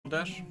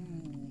Dash?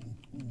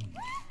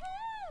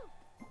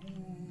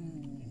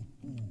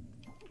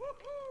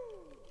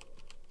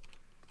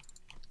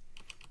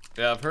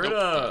 Yeah, I've heard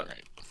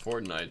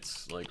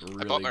Fortnite's like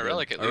really bought my good.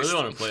 relic at I really least.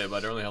 want to play it, but I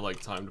don't really have like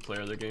time to play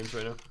other games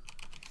right now.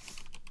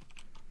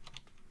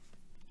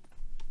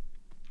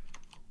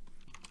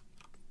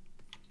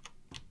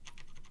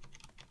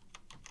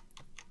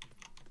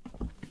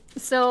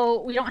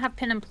 So we don't have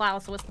pin and plow.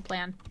 So what's the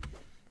plan?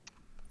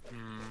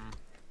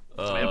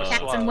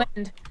 Cats and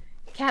wind.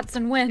 Cats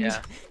and wind.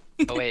 Yeah.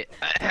 Oh wait.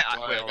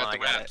 I got the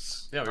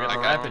wraps. Yeah, we got the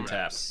rap and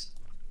taps.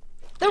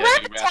 The Yeah,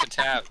 rap you wrap and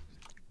tap.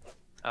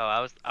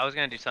 Oh, I was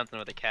gonna do something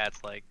with the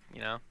cats, like,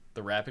 you know.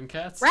 The rapping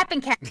cats?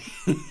 Rapping cat.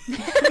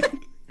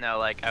 No,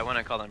 like I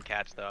wouldn't call them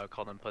cats though. I would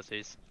call them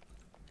pussies.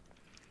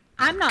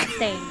 I'm not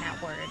saying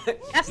that word.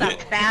 That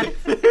sounds bad.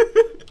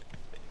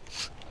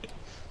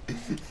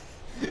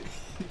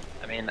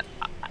 I mean,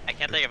 I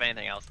can't think of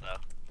anything else though.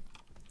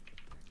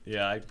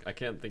 Yeah, I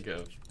can't think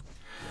of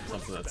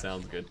something that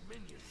sounds good.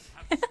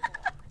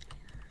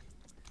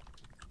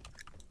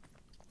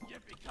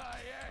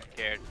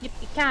 Scared.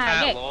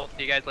 Yippee-ki-yay. Lol.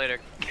 See you guys later.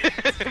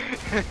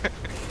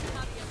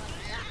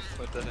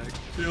 What the heck?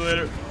 See you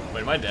later.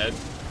 Wait, am I dead?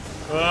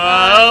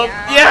 Oh,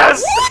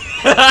 yes!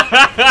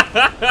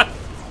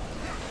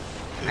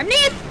 I'm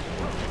neat.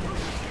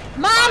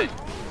 Mom.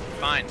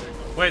 Fine.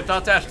 Wait,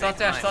 thought dash, thought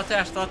dash, thought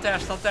dash, thought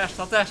dash, thought dash,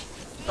 thought dash,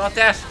 thought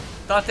dash,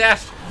 thought dash,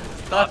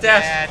 thought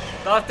dash,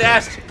 thought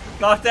dash,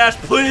 thought dash,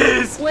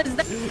 please! Was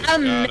that a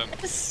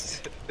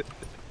miss?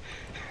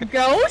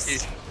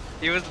 Ghost?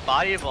 He was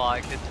body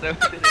blocked, and so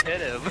it didn't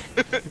hit him.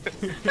 I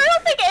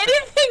don't think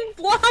anything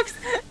blocks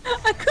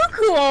a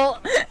cuckoo.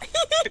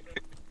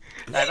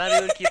 I thought he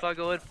would keep on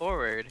going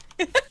forward,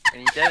 and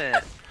he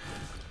didn't.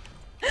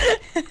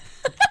 It's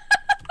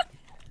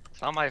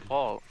not my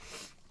fault.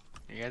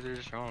 You guys are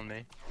just trolling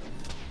me.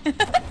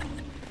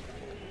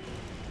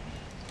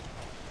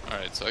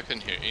 Alright, so I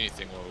couldn't hear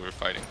anything while we were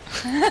fighting.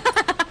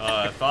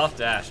 Thoth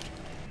dashed.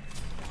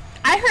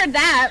 I heard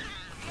that.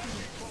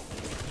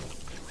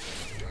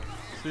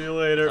 See you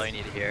later. That's all you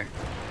need to hear.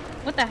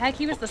 What the heck?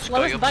 He was the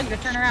slowest bug to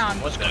turn around.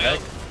 What's the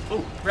heck?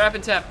 Oh, rap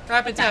and tap,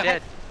 rap and tap,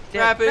 Dead.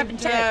 rap Rap and and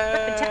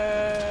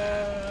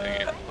tap.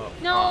 Dang it. Oh.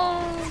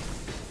 No.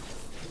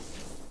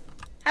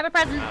 Have a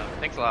present.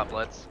 Thanks a lot,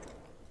 Blitz.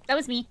 That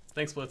was me.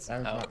 Thanks, Blitz. That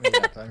was not me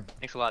that time.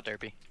 Thanks a lot,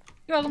 Derpy.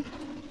 You're welcome.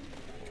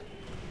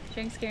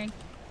 Sharing, scaring.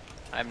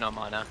 I have no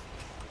mana.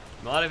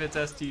 Not if it's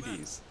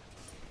STDs.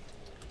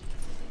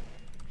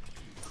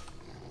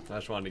 I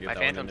just wanted to get My that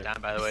one in phantom's there.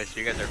 down, by the way, so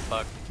you guys are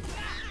fucked.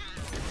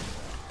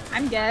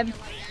 I'm dead.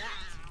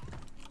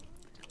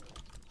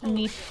 I'm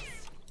neat.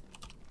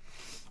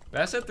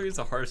 Bastet 3 is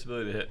the hardest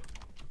ability to hit.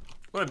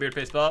 What a beard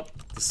face, Bob.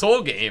 The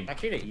soul game.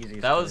 Actually, the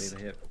easiest That ability was to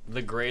hit.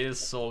 the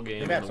greatest soul game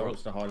Maybe in the that's world.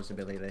 also the hardest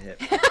ability to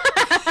hit.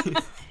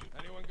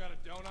 Anyone got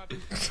a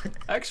donut?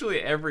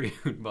 Actually, every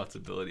bot's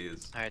ability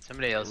is Alright,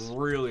 somebody else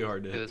really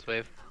hard to do hit. this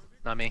wave.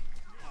 Not me.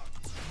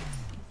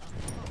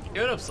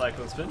 Give it up,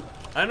 Cyclone Spin.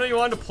 I know you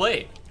wanted to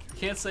play. You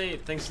can't say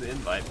thanks for the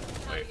invite.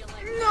 Wait.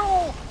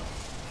 No.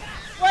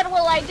 What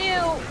will I do?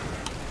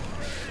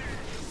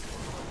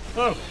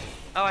 Oh.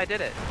 Oh, I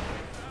did it.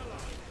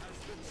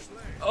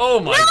 Oh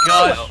my No!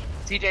 gosh.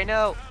 TJ,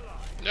 no!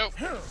 Nope.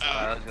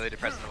 That was really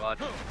depressing to watch.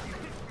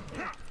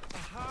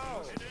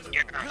 I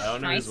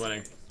don't know Nice. who's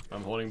winning.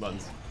 I'm holding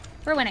buttons.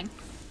 We're winning.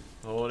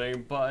 Holding How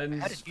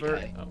buttons did you for.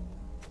 die? Oh.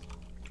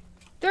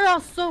 They're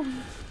all so.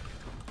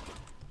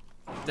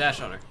 Dash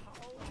on her.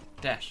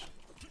 Dash.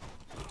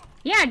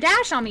 Yeah,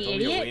 dash on me, Don't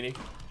be a idiot. weenie.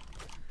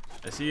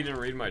 I see you didn't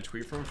read my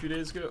tweet from a few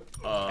days ago.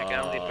 I can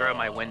only throw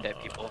my wind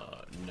at people.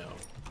 No.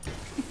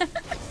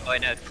 Oh, I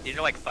know. These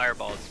are like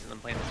fireballs because I'm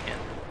playing this game.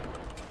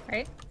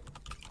 Right?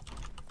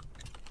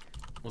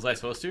 Was I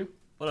supposed to?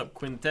 What up,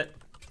 Quintet?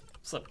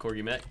 What's up,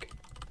 Corgi Mech?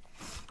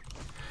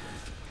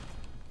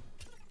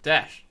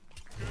 Dash.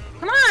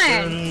 Come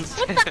on.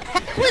 What the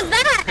heck was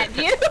that,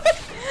 dude?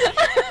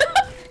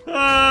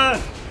 Ah!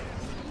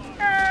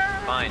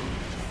 Fine.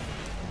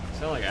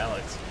 Sound like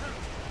Alex.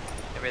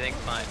 Everything's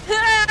fine.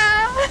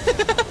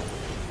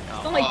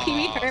 It's only Pee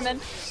Wee Herman.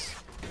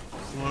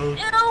 Slow.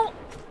 Ew.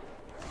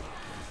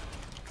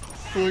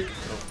 Quick.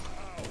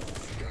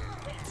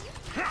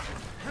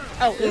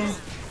 Oh, oops.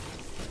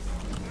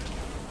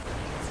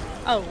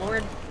 Oh,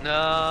 Lord.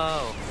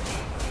 No!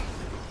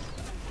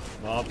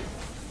 Mob.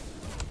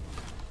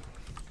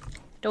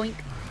 Doink.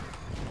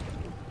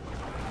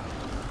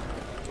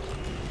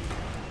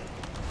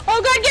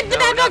 Oh, God, get the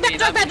bad dog,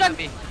 bad dog.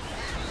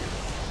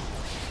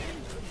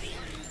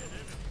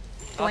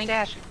 Stop Doink.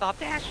 dash! Stop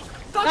dash!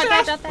 Thought Dog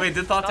dash. dash. Wait,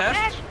 did Thought Stop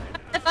dash? dash!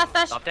 Dash,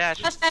 dash. Stop dash!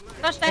 Dash, dash,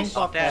 dash, dash.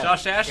 Stop dash!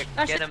 Josh dash?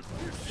 Get him!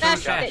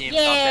 Dash, Shot dash. team,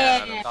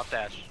 Yeah. Stop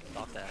dash!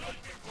 Stop dash!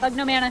 Bug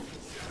no mana.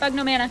 Bug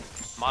no mana.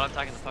 Mod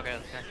attacking the fuck out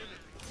of this guy.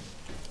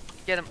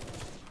 Get him!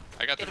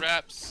 I got the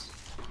wraps.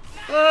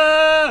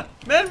 Ah!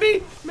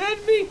 Manby!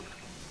 Manby!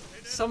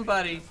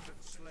 Somebody.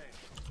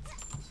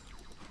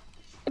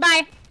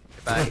 Goodbye.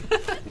 Goodbye.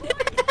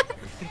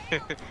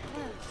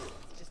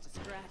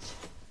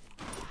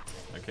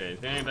 Okay,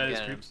 dang, that is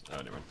Yeah. creeps. Oh,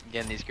 never mind.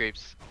 Getting these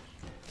creeps.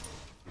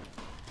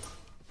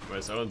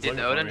 Wait, so Odin's Dude,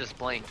 looking Odin for me. just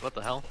blinked. What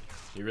the hell?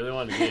 He really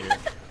wanted to get here.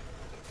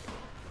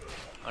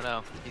 Oh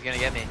no, he's gonna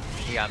get me.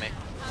 He got me.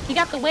 He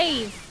got the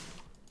wave.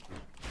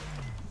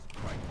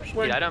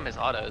 Dude, I don't miss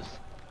autos.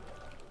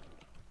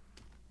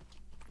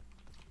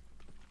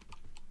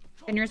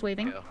 Fenrir's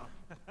waving. Go.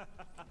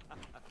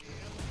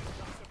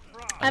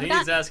 I think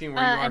he's asking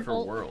where you are an for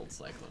ult. World,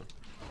 Cyclone.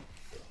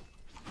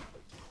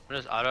 What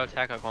does auto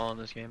attack I call in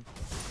this game?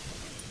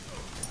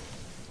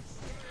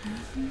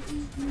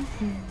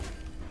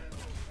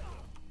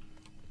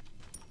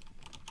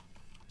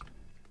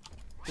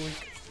 Boink.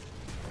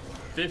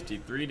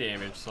 53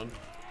 damage, son.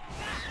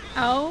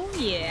 Oh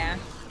yeah.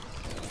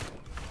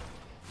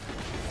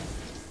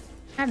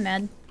 I'm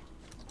mad.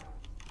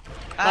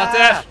 Thought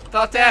dash!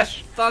 Thought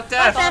dash! Thought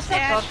dash! Thought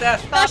Thought dash!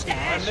 dash! Dash I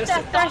dash! missed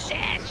it. Dash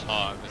dash! Oh,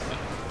 I missed it.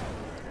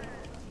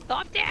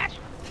 Stop dash!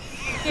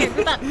 Here,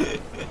 what's up?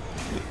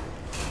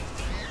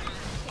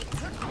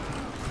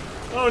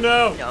 Oh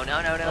no! No,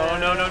 no, no, no. Oh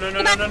no no no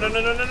no no no no no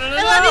no no no no!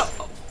 I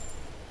love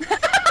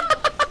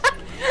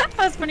That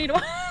was funny to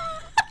watch.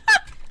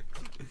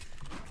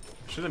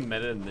 Should have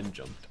met it and then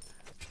jumped.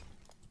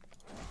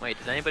 Wait,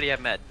 does anybody have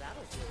med?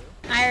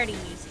 I already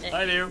used it.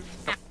 I do.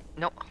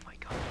 No. Oh my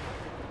god.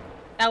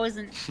 That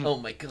wasn't. Oh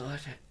my god.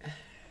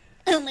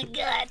 Oh my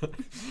god.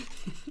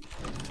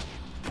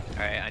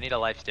 Alright, I need a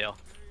lifesteal.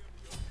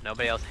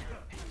 Nobody else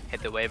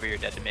hit the wave or you're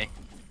dead to me.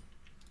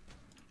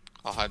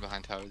 I'll hide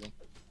behind tower then.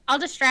 I'll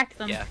distract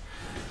them. Yeah.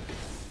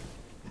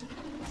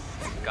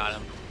 Got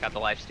him. Got the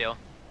lifesteal.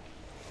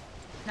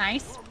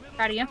 Nice.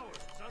 Proud of you.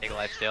 Take a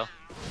lifesteal.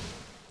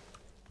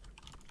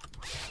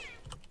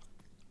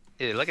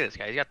 Dude, look at this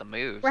guy. He's got the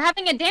moves. We're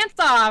having a dance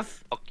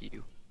off. Fuck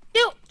you.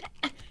 Dude,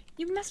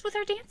 you messed with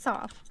our dance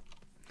off.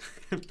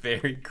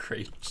 Very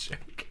great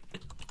joke.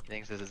 He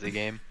thinks this is a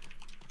game.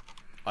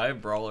 I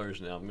have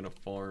brawlers now. I'm gonna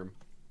farm.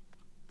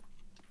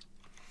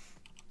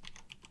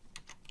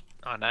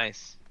 Oh,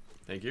 nice.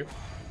 Thank you.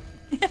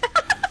 I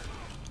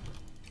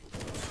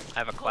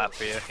have a clap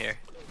for you here.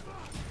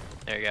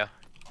 There you go.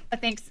 Oh,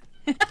 thanks.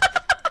 Good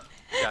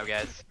job,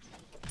 guys.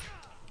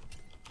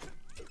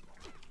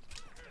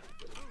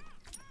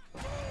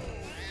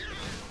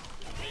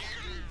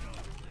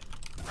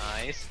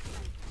 Nice.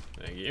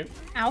 Thank you.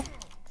 Ow.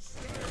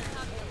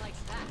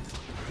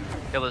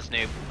 Kill this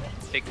noob.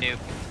 Big noob.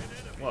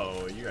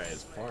 Whoa, you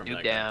guys farm. Noob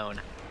that down.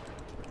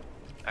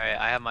 Alright,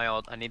 I have my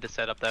ult. I need the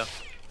setup though.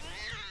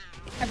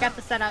 I've got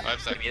the setup. 5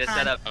 Give seconds. me the Come on.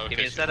 setup. Oh, Give me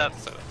okay, the sure. setup.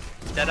 Setup.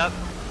 Setup.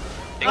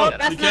 Big Oh, setup.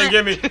 that's You can't not-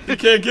 get me. You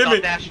can't get me.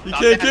 Stop dash. You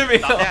Stop can't dash. get me.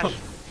 Stop dash.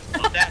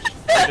 Stop dash.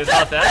 I just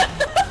thought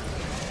that.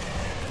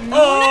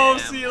 Oh,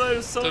 see you later,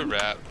 The son.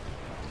 wrap.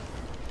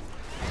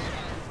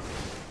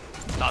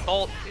 Stop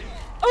ult.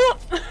 Oh!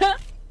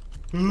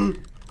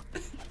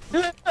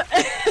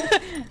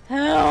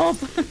 Help!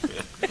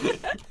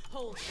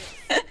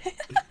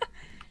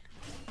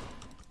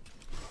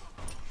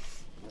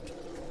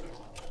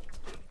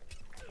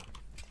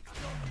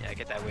 Yeah,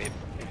 get that wave.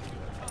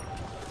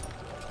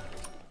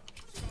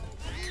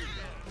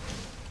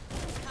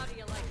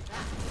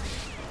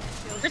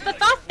 Where's the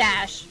thought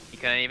dash? He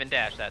couldn't even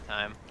dash that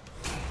time.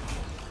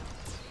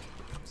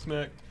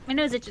 Smack. My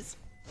nose itches.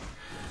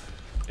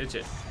 Itch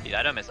it. Dude,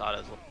 I don't miss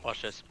autos.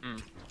 Watch this.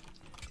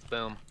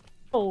 Boom.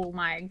 Oh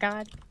my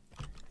god.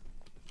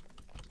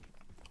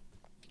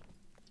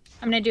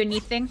 I'm gonna do a knee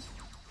thing.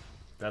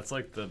 That's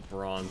like the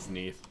bronze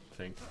knee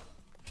thing.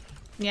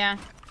 Yeah.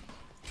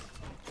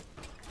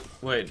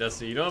 Wait,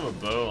 Dusty, you don't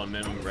have a bow on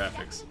minimum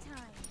graphics.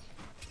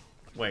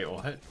 Wait,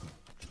 what?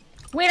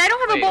 Wait, I don't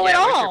have Wait, a bow yeah,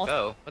 at where's all. your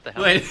bow? What the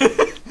hell? Wait.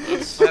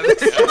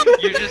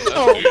 you're just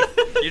Oh.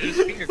 you're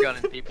just finger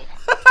gunning people.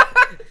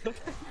 What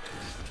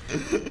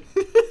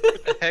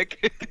the heck?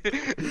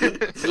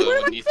 So What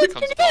am I Neath supposed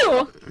becomes to a do?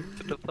 ball.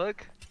 What the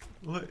fuck?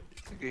 What?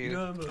 You- You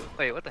don't have a...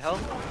 Wait, what the hell?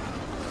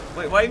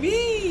 Wait, why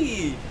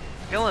me?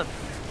 Kill him.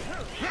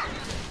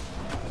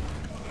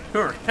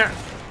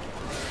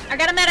 I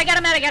got him in, I got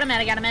him in, I got him in,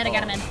 I got him in, I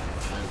got him in.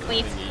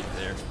 Wait.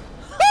 There.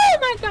 Oh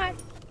my god!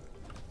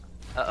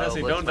 Uh-oh, Jesse,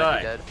 Blitz don't might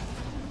be die. dead.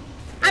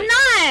 I'm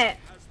not!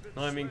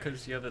 No, I mean,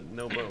 because you have a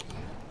no bow.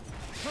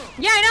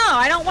 Yeah, I know,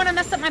 I don't want to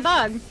mess up my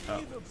bug.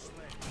 Oh,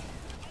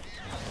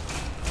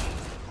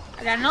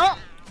 I got an ult.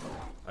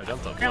 I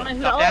jumped up. I don't know who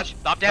Stop to ult. dash. Stop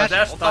Stop dash.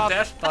 dash, Ult stop off.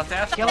 dash, stop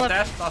dash, Kill stop him.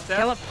 dash, stop dash.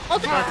 Kill him.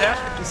 Ult Stop it.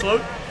 dash, you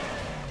slowed.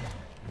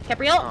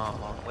 Capri ult.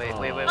 Oh, wait, wait,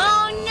 wait, wait.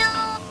 Oh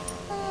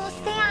no!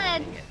 Oh,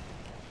 sad.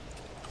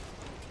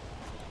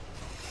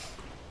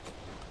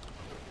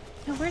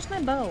 No, where's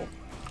my bow?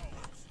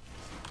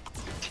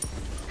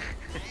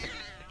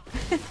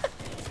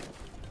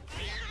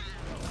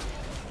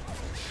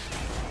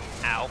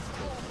 Ow.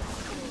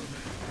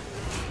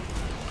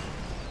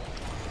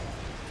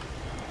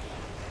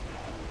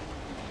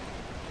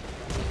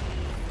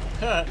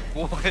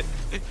 What?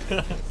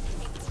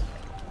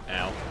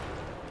 Ow.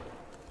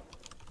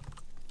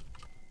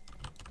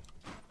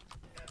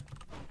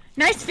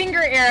 Nice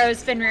finger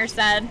arrows, Fenrir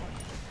said.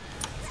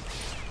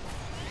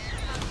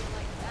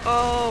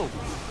 Oh!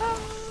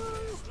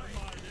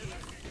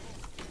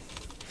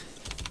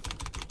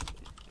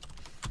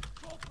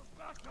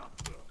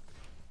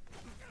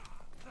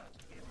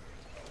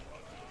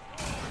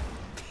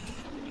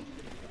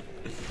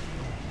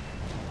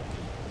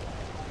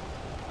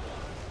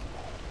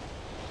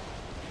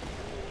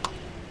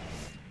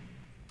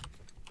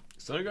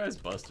 Some guy's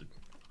busted.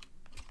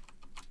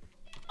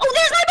 Oh,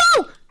 there's my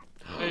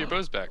bow! Hey, your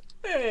bow's back.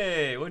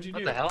 Hey, what'd you What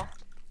do? the hell?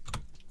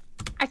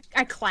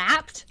 I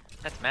clapped.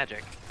 That's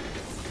magic.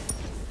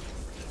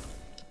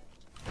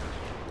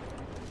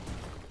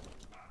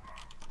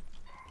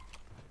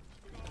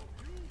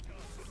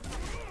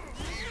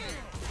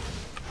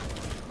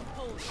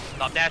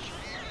 Stop dash.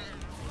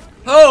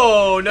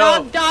 Oh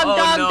no! Dog, dog, oh,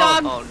 dog, no.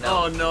 dog. Oh no.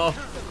 Oh no!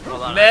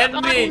 Hold on. Mend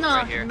I have a me! med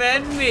right here.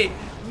 Mend me!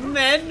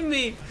 Mend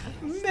me!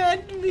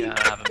 Mend me! Yeah,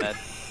 I don't have a med.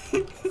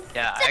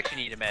 Yeah, I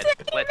actually need a med.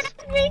 Blitz.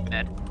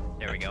 Med.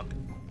 There we go.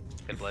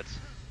 Good blitz.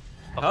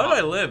 Oh, How did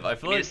I live? I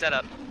feel Need like to set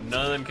up.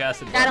 none of them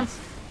casted Got him. bugs.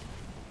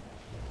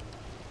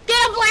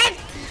 Get him,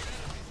 Blitz!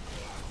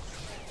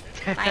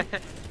 Fine.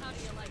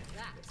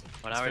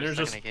 When I was Spinner's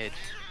stuck just in a cage.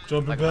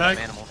 Jumping Like back.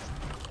 an animal.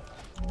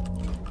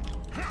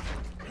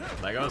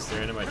 Like I was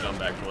staring at my jump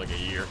back for like a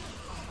year.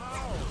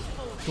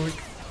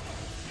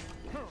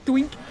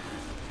 Doink.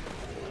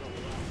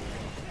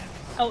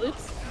 Oh,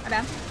 oops. My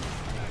bad.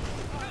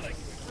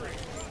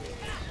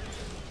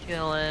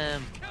 Kill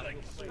him.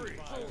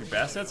 Your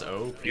Bastet's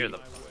OP. You're the.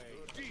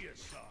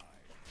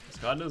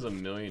 Scott does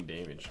 1,000,000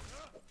 damage.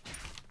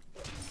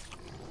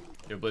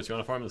 Yo, Blitz, you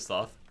wanna farm this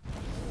stuff?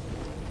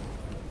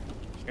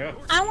 Yeah.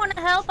 I wanna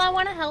help. I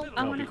wanna help.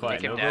 I No, wanna be help.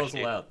 quiet. Make him No dash, girls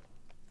dude. allowed.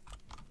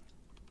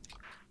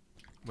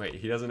 Wait,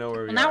 he doesn't know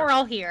where we Well, now are. we're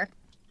all here.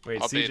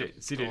 Wait, I'll bait CJ, him.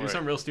 CJ, Don't do worry.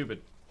 something real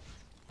stupid.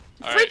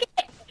 Alright. Freaking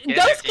Get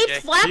Ghost there, keeps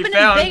TJ. flapping his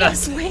found big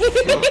us. ass wings.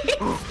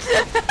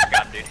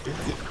 Got him, dude.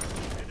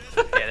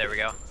 Yeah, there we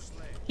go.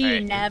 He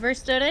Alright. never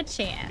stood a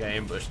chance. Got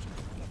ambushed.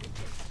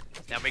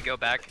 Now we go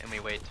back and we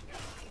wait.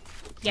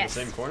 Yes.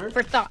 Same corner?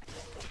 For thought.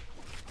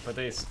 But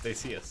they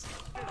see us.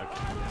 Okay.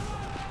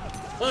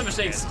 Well, I'm just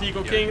saying,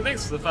 Steagle King,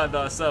 thanks for the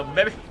 $5 sub,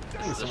 baby.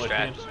 Thank you This so is much, strat.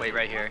 man. Just wait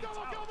right here.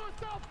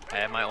 I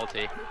have my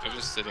ulti. I'm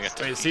just sitting at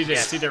the Wait, CJ,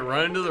 Yes. CJ,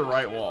 run into the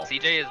right wall.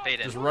 CJ is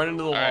baited. Just run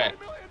into the wall. Alright.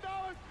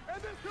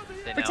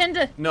 They know. Pretend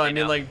to. No, I They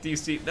mean know. like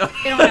DC. No,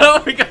 They don't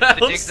know. we gotta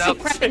help jig's up.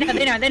 They know.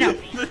 They know. They know.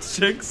 The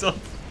jig's up.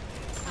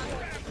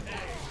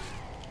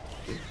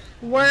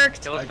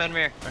 Worked. Kill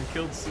Fenrir. I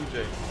killed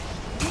CJ.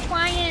 I'm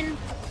flying.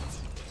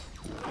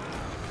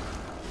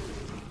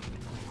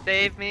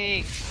 Save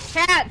me.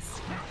 Cats.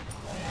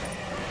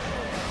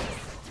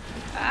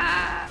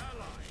 Ah.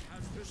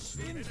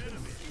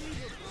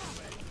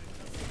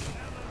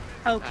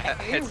 Okay.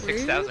 I had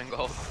 6,000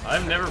 gold.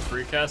 I've never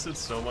freecasted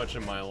so much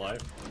in my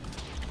life.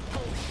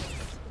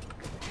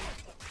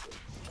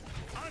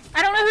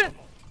 I don't know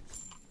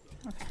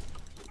who.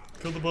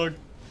 Kill the bug.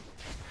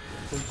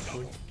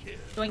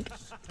 Doink.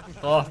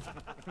 Oh,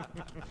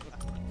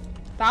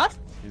 Boss?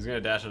 he's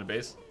gonna dash out of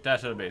base.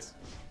 Dash out of base.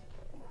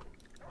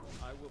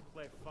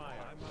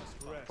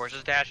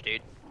 Forces dash,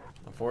 dude.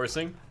 I'm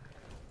forcing.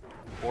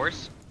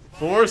 Force.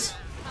 Force.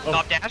 Oh,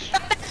 Stop dash.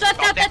 Stop,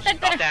 Stop dash.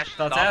 Stop dash.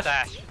 Stop Stop dash.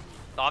 dash.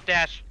 Stop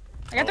dash.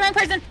 I got the wrong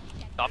person.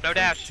 Stop no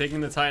dash.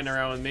 taking the Titan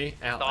around with me.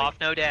 Ow, Stop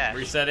no dash.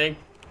 resetting.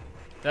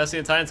 Destiny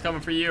and Titan's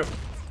coming for you.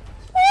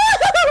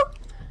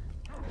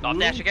 Stop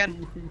dash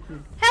again.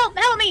 Help!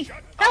 Help me!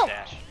 Stop Help!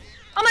 dash.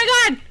 Oh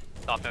my god!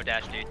 Stop no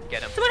dash, dude.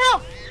 Get him. Someone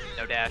help!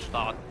 No dash.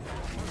 Stop.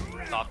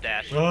 Stop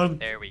dash. Run.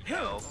 There we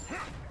go.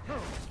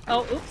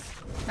 Oh, oops.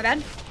 My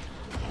bad.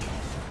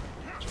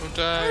 Don't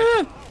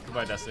die.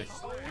 Goodbye, Destiny.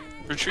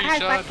 Retreat I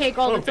shot. have 5k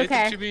gold, it's Bait it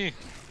okay. to me.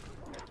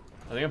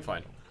 I think I'm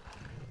fine.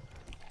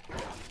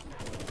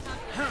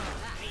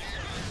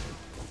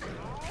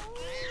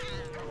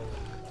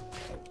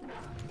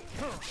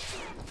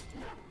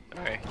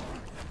 Alright.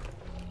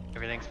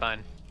 Everything's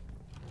fine.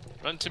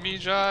 Run to me,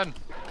 John.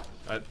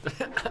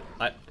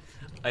 I,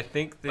 I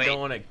think they Wait. don't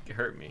want to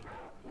hurt me.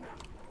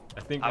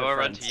 I think I we're will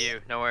run friends. to you.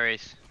 No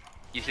worries.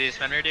 You see this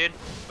Fenrir, dude?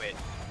 Wait.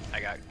 I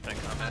got in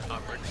combat.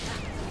 Awkward.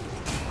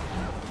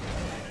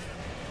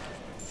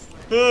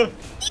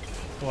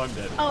 Oh, I'm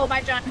dead. Oh,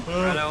 my John.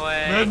 Run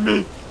away. Mend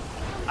me.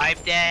 I'm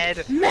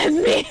dead.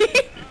 Mend me!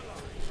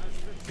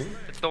 The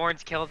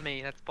thorns killed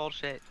me. That's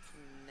bullshit.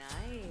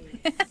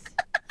 Nice.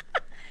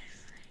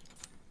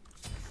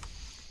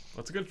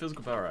 What's a good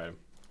physical power item?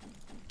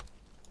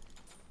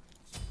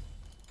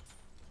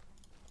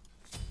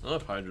 I don't know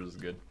if Hydra is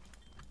good.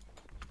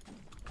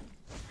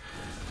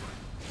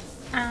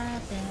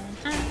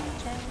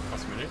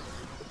 Plus minute.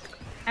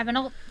 I have an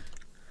ult.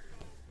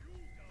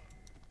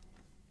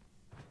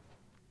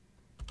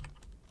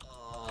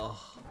 Oh.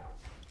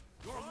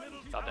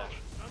 Stop dash.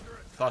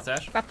 Thought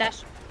dash. Drop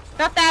dash.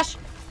 Drop dash!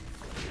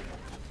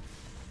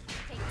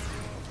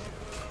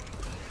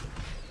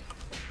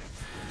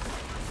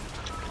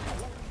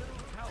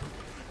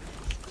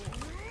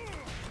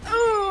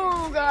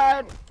 Oh,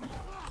 God.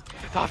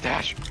 Stop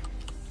dash.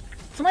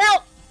 Someone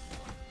help!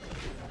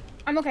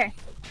 I'm okay.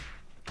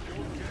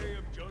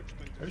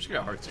 I wish I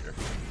got hearts here.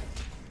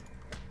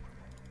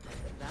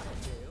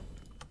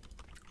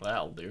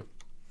 That'll do.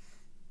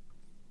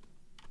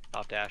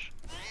 Stop dash.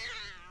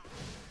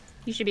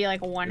 You should be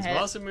like a one Is hit.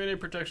 boss immunity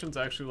protection's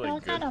actually Oh,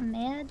 like God, good? I'm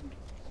mad.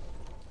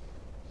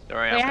 Don't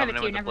worry, Wait, I I'm have it coming in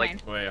too, with the never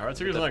blink. mind. Wait, heart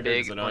seeker's The not good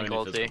big because I don't have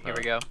blink any ulti. physical Here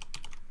we power. go.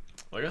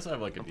 Well, I guess I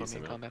have like a Don't put me decent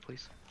in amount. combat,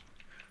 please.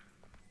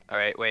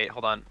 Alright, wait,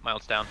 hold on. My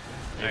ult's down.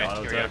 Alright,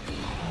 here we go.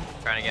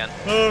 Trying again.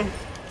 Alright,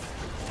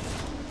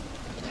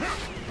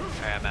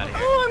 I'm out of here.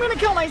 Oh, I'm gonna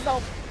kill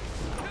myself.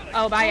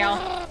 Oh, bye,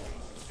 y'all.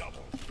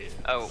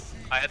 Oh,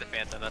 I had the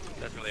Phantom.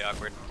 That's really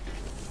awkward.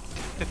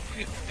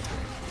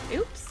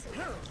 Oops.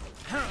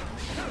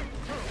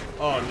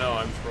 Oh no,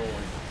 I'm trolling.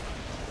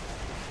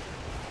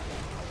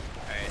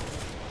 Alright,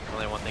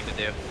 only one thing to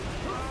do.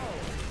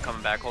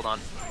 Coming back, hold on.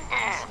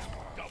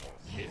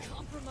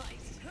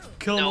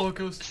 Kill him, No,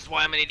 Ghost. this is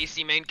why I'm an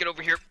ADC main. Get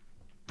over here.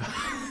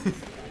 Come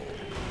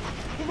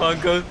on,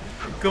 Ghost.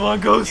 Come on,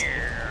 Ghost.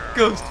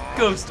 Ghost.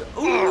 Ghost.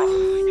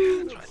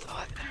 Ooh. That's what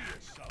I thought.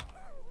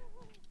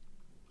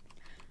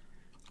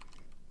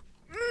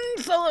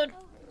 Solid.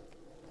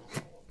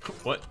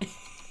 What?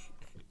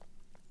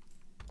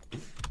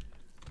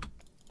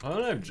 I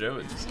don't have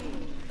Jones.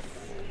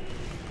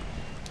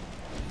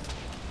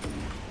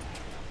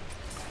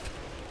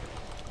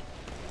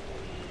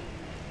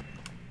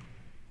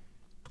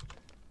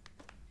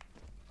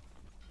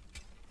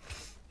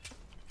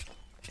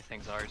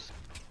 Anything's ours.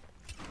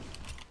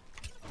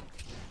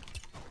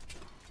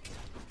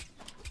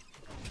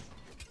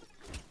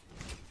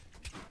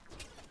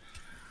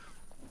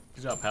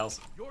 Good job, pals.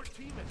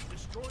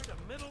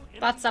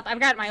 Bots up. I've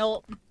got my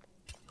ult.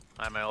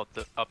 I'm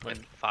up in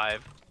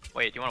 5.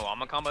 Wait, do you want to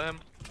Wama combo him?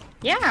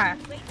 Yeah.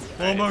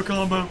 One more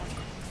combo.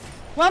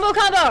 Wombo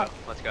combo.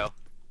 Let's go.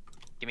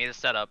 Give me the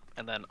setup,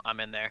 and then I'm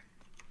in there.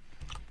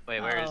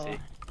 Wait, where is he?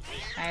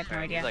 I have no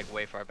Alright, idea. he's like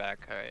way far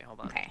back. Alright, hold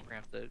on. Okay. We're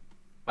gonna have to.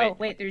 Oh,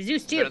 wait, there's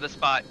Zeus too. Go to the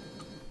spot.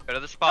 Go to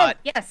the Oh, spot.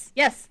 yes,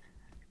 yes.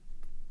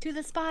 To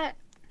the spot.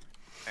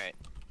 Alright.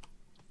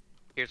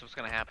 Here's what's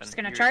gonna happen. Just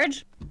gonna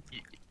charge.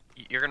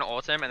 You're gonna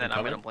ult him, and then I'm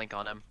coming? gonna blink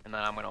on him, and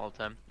then I'm gonna ult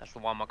him. That's the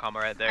Wama combo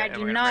right there. I and do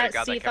we're gonna not pray to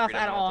God that see Kefri Thoth doesn't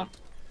at ult all. him.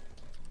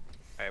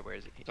 Alright, where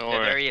is he? Don't Yeah,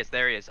 there worry. he is.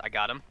 There he is. I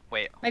got him.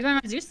 Wait. Am I going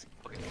on Zeus?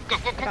 Go,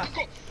 go, go, go,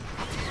 go.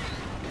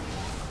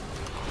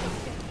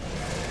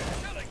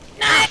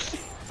 Nice!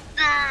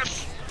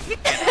 Yes!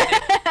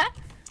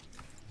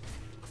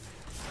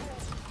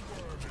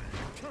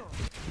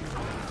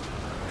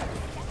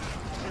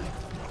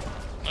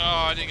 Oh,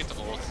 I didn't get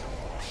the ult.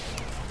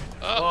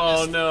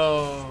 Oh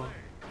no.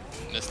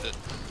 Missed it.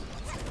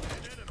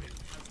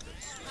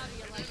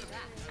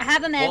 I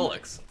have him in.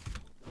 Bollocks.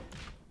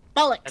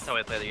 Bollocks. That's how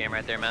I play the game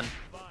right there, man.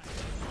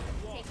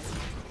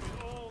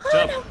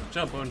 Jump.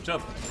 Jump, Owen,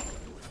 jump.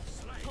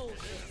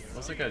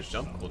 What's that guy's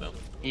jump cooldown?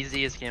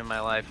 Easiest game of my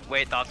life.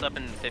 Wait, Thought's up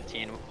in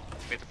 15. We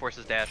have to force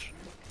his dash.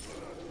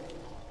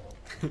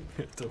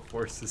 To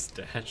force his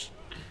dash.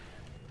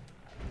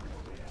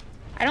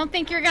 I don't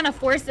think you're gonna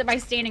force it by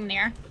standing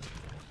there.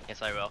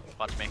 Yes, I will.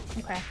 Watch me.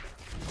 Okay.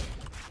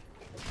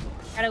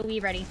 Got a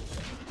Wii ready.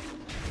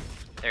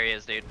 There he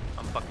is, dude.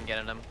 I'm fucking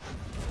getting him.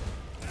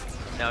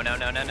 No, no,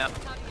 no, no, no.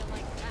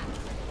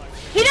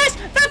 He does!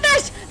 Thought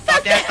dash!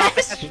 Thought dash, thought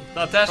dash! dash.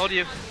 Not dash. Told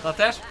you. Not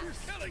dash.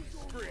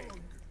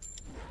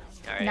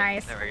 Alright.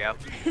 Nice. There we go.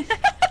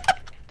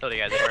 Told you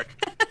guys it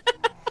worked.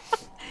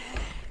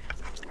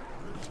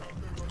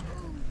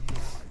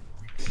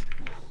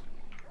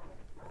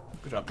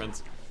 Good job,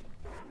 Prince.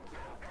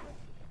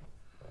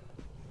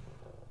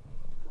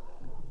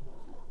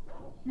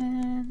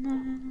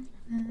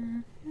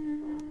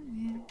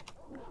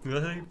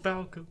 Like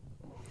Falcon.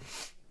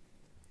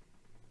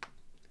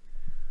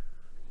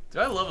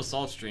 Dude, I love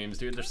assault streams,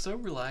 dude. They're so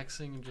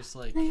relaxing and just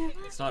like,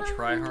 it's not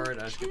try hard.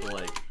 I just get to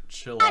like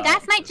chill out.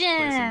 that's my just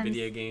play some gems.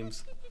 video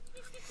games.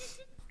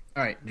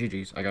 Alright,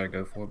 GG's. I gotta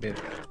go for a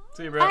bit.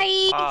 See you, bro.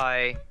 Bye!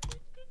 Bye.